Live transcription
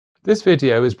This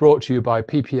video is brought to you by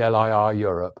PPLIR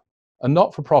Europe, a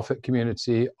not-for-profit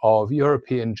community of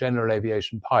European general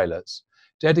aviation pilots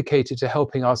dedicated to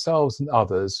helping ourselves and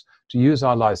others to use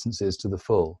our licenses to the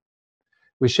full.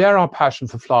 We share our passion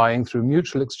for flying through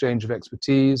mutual exchange of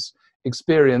expertise,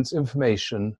 experience,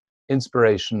 information,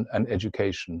 inspiration, and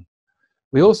education.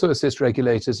 We also assist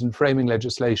regulators in framing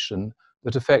legislation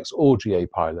that affects all GA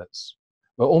pilots.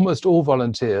 We're almost all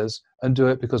volunteers and do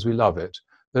it because we love it,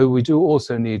 though we do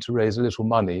also need to raise a little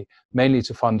money, mainly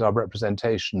to fund our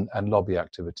representation and lobby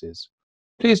activities.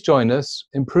 Please join us,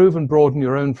 improve and broaden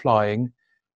your own flying,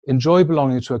 enjoy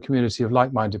belonging to a community of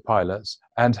like-minded pilots,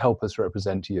 and help us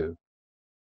represent you.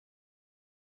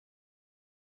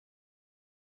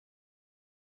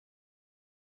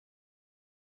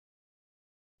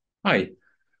 Hi,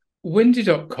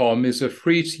 Windy.com is a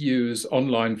free-to-use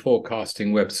online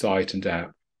forecasting website and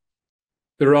app.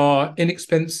 There are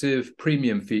inexpensive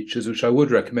premium features which I would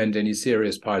recommend any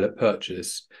serious pilot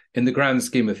purchase. In the grand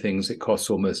scheme of things, it costs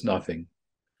almost nothing.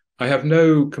 I have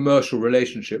no commercial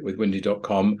relationship with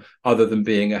Windy.com other than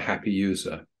being a happy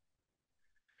user.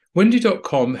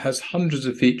 Windy.com has hundreds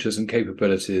of features and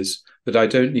capabilities that I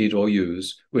don't need or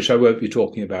use, which I won't be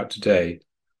talking about today.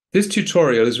 This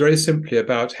tutorial is very simply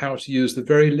about how to use the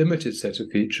very limited set of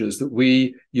features that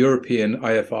we European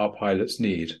IFR pilots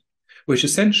need, which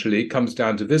essentially comes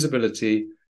down to visibility,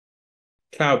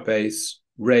 cloud base,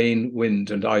 rain, wind,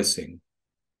 and icing.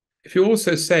 If you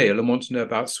also sail and want to know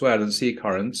about swell and sea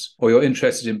currents, or you're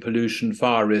interested in pollution,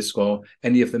 fire risk, or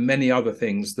any of the many other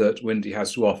things that Windy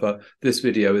has to offer, this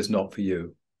video is not for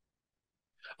you.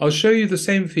 I'll show you the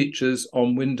same features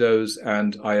on Windows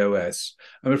and iOS.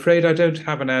 I'm afraid I don't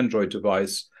have an Android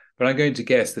device, but I'm going to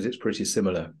guess that it's pretty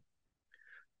similar.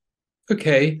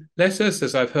 Okay, let us,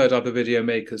 as I've heard other video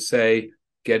makers say,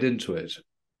 get into it.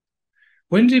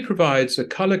 Windy provides a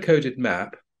color-coded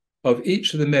map of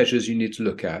each of the measures you need to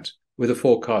look at with a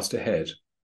forecast ahead.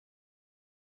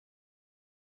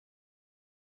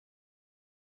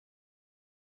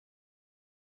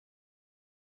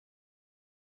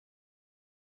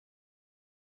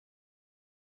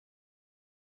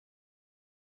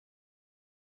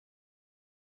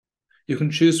 You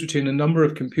can choose between a number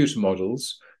of computer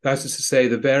models, that is to say,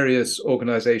 the various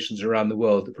organizations around the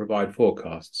world that provide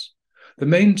forecasts. The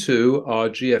main two are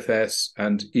GFS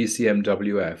and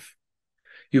ECMWF.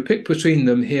 You pick between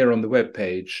them here on the web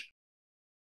page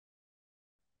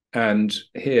and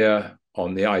here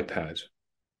on the iPad.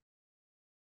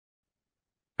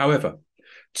 However,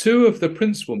 two of the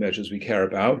principal measures we care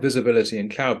about, visibility and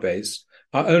cloud base,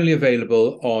 are only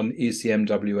available on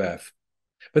ECMWF.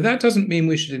 But that doesn't mean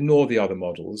we should ignore the other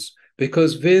models,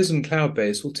 because Viz and cloud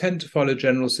base will tend to follow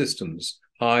general systems,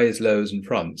 highs, lows, and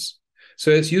fronts.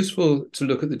 So it's useful to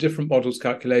look at the different models'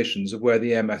 calculations of where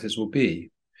the air masses will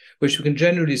be, which we can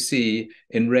generally see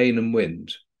in rain and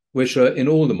wind, which are in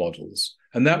all the models,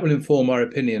 and that will inform our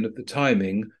opinion of the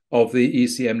timing of the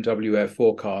ECMWF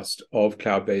forecast of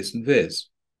cloud base and Viz.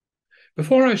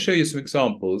 Before I show you some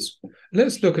examples,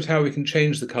 let's look at how we can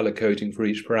change the color coding for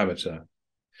each parameter.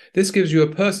 This gives you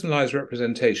a personalized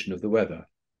representation of the weather.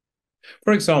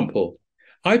 For example,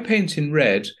 I paint in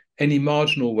red any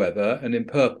marginal weather and in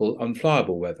purple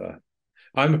unflyable weather.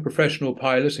 I'm a professional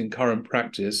pilot in current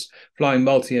practice flying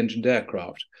multi-engined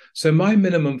aircraft, so my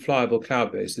minimum flyable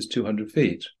cloud base is 200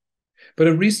 feet. But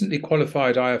a recently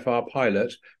qualified IFR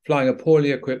pilot flying a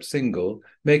poorly equipped single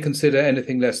may consider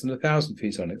anything less than 1,000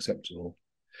 feet unacceptable.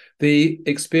 The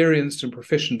experienced and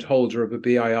proficient holder of a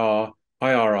BIR,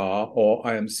 IRR, or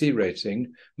IMC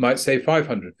rating might say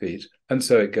 500 feet, and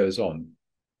so it goes on.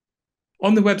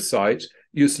 On the website,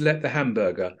 you select the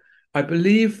hamburger. I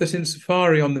believe that in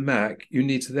Safari on the Mac, you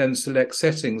need to then select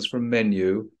settings from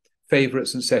menu,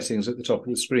 favorites and settings at the top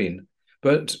of the screen,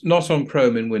 but not on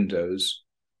Chrome in Windows,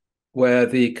 where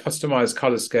the customized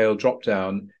color scale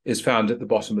drop-down is found at the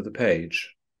bottom of the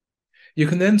page. You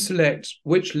can then select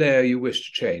which layer you wish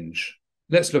to change.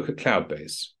 Let's look at cloud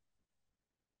base.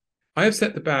 I have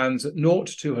set the bands at 0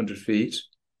 to 200 feet,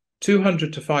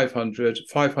 200 to 500,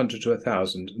 500 to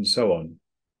 1,000, and so on.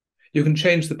 You can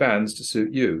change the bands to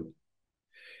suit you.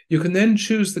 You can then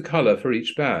choose the color for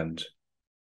each band.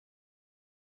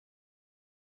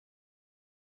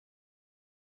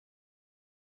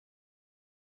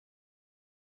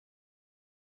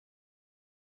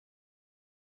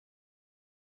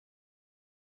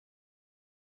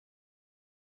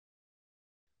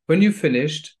 When you've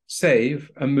finished,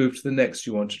 save and move to the next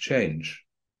you want to change.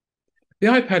 The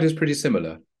iPad is pretty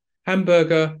similar.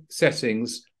 Hamburger,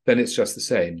 settings, then it's just the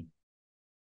same.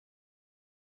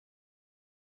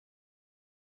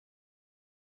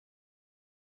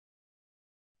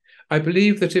 I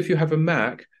believe that if you have a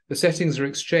Mac, the settings are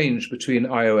exchanged between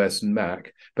iOS and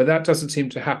Mac, but that doesn't seem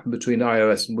to happen between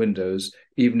iOS and Windows,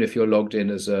 even if you're logged in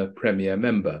as a Premier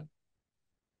member.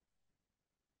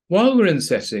 While we're in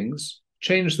settings,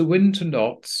 change the wind to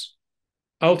knots,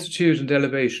 altitude and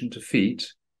elevation to feet,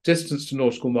 distance to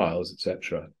nautical miles,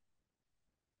 etc.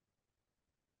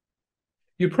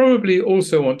 You probably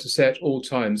also want to set all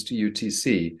times to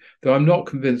UTC, though I'm not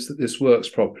convinced that this works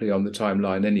properly on the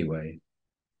timeline anyway.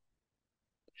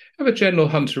 Have a general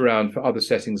hunt around for other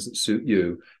settings that suit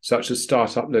you, such as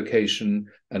startup location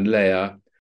and layer,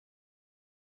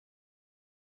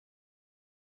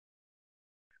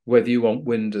 whether you want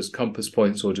wind as compass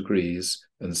points or degrees,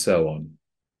 and so on.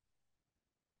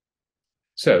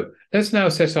 So let's now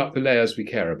set up the layers we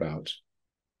care about.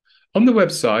 On the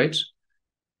website,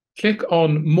 click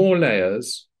on More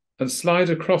Layers and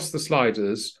slide across the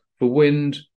sliders for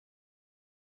wind,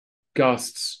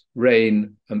 gusts,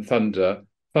 rain and thunder,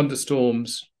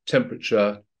 thunderstorms,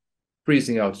 temperature,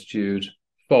 freezing altitude,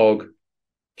 fog,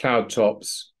 cloud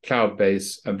tops, cloud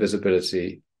base and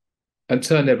visibility, and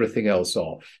turn everything else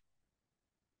off.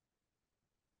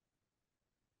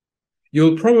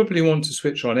 You'll probably want to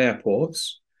switch on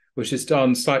airports, which is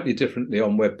done slightly differently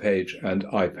on web page and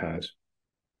iPad.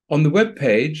 On the web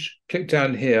page, click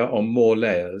down here on More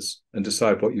Layers and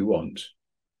decide what you want.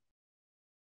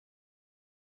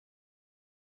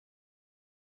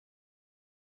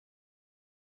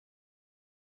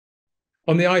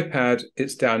 On the iPad,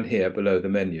 it's down here below the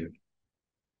menu.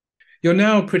 You're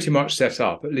now pretty much set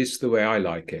up, at least the way I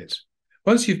like it.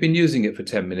 Once you've been using it for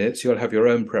 10 minutes, you'll have your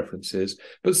own preferences,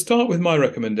 but start with my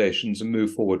recommendations and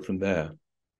move forward from there.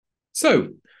 So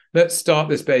let's start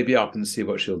this baby up and see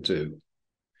what she'll do.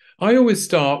 I always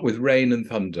start with rain and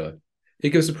thunder. It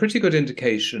gives a pretty good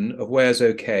indication of where's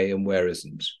okay and where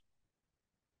isn't.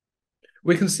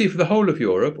 We can see for the whole of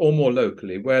Europe, or more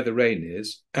locally, where the rain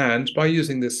is, and by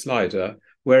using this slider,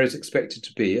 where it's expected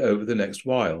to be over the next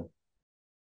while.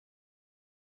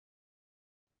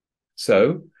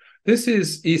 So this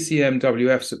is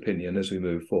ECMWF's opinion as we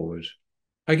move forward.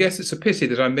 I guess it's a pity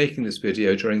that I'm making this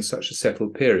video during such a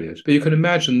settled period, but you can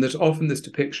imagine that often this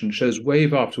depiction shows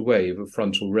wave after wave of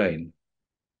frontal rain.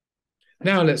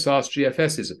 Now let's ask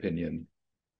GFS's opinion.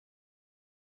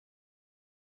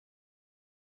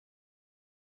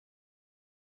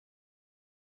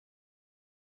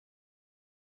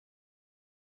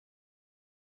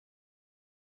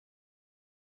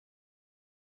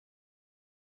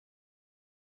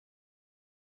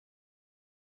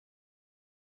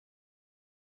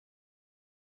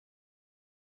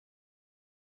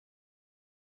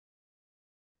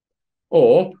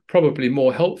 Or, probably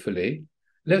more helpfully,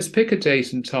 let's pick a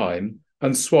date and time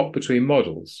and swap between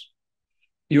models.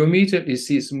 You immediately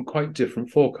see some quite different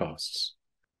forecasts.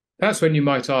 That's when you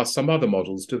might ask some other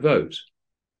models to vote.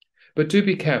 But do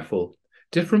be careful.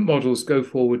 Different models go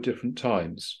forward different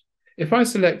times. If I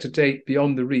select a date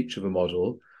beyond the reach of a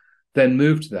model, then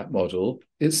move to that model,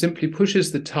 it simply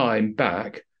pushes the time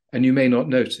back and you may not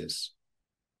notice.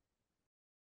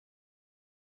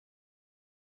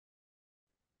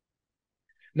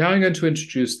 Now I'm going to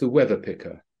introduce the weather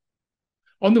picker.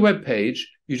 On the web page,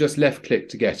 you just left-click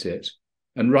to get it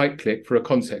and right-click for a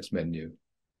context menu.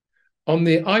 On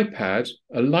the iPad,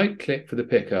 a light click for the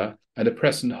picker and a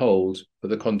press and hold for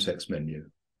the context menu.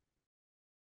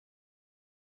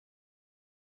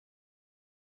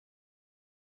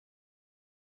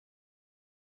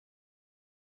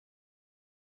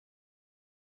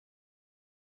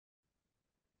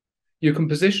 You can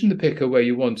position the picker where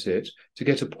you want it to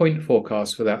get a point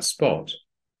forecast for that spot.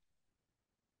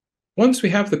 Once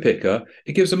we have the picker,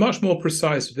 it gives a much more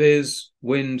precise viz,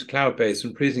 wind, cloud base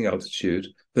and freezing altitude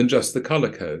than just the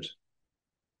color code.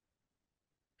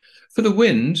 For the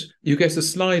wind, you get a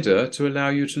slider to allow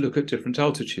you to look at different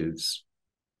altitudes.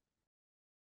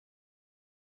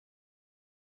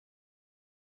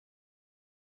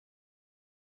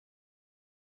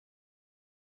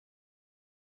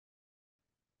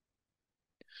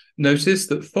 Notice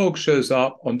that fog shows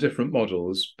up on different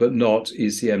models, but not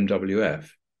ECMWF.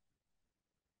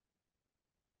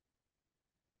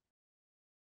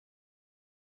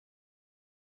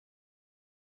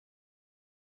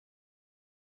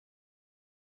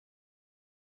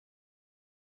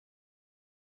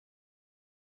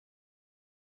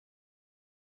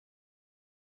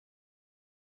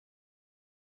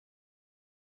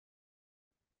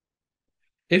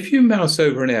 If you mouse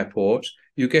over an airport,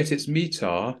 you get its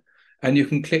METAR, and you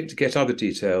can click to get other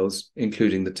details,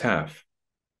 including the TAF.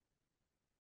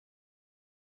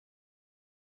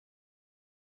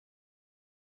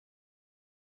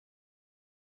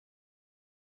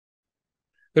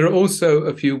 There are also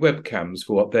a few webcams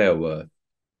for what they are worth.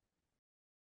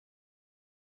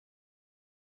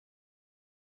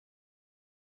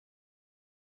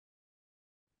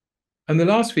 And the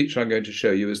last feature I'm going to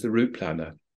show you is the route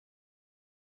planner.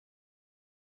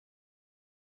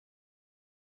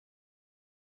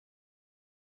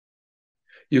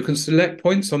 You can select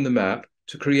points on the map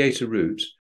to create a route.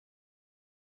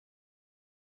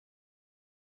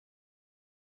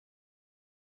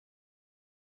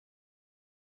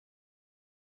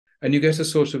 And you get a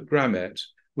sort of gamut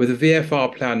with a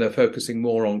VFR planner focusing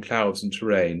more on clouds and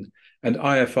terrain, and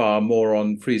IFR more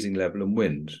on freezing level and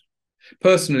wind.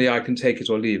 Personally, I can take it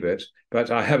or leave it, but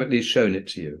I have at least shown it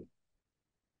to you.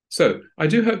 So I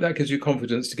do hope that gives you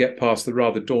confidence to get past the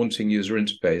rather daunting user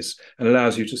interface and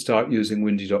allows you to start using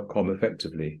windy.com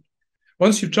effectively.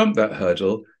 Once you've jumped that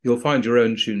hurdle, you'll find your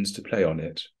own tunes to play on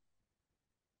it.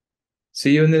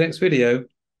 See you in the next video.